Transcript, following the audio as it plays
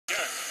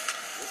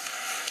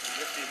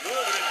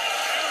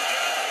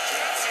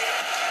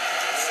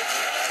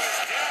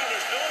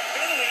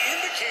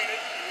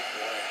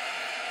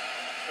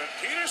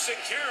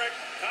Senkerik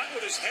caught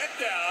with his head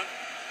down.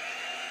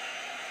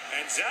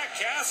 And Zack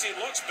Kassian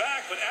looks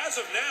back, but as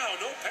of now,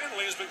 no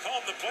penalty has been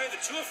called in the play. The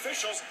two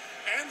officials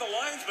and the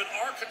linesman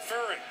are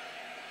conferring.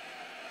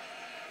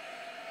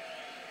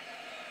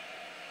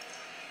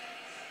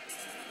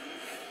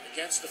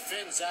 Against the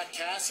Finns, Zack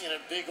Kassian, a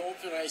big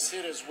open ice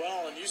hit as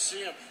well. And you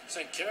see him,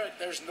 Senkerik,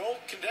 there's no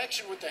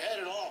connection with the head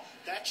at all.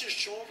 That's just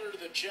shoulder to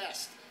the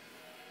chest.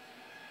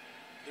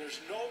 There's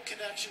no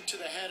connection to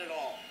the head at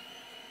all.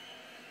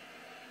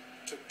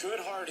 It's a good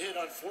hard hit.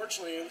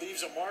 Unfortunately, it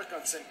leaves a mark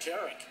on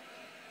Senkerik.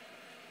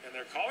 And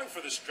they're calling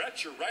for the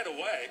stretcher right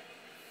away.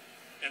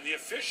 And the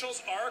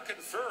officials are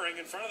conferring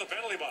in front of the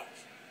penalty box.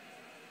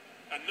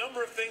 A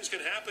number of things can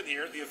happen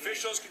here. The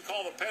officials can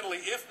call the penalty.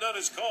 If none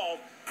is called,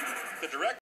 the direct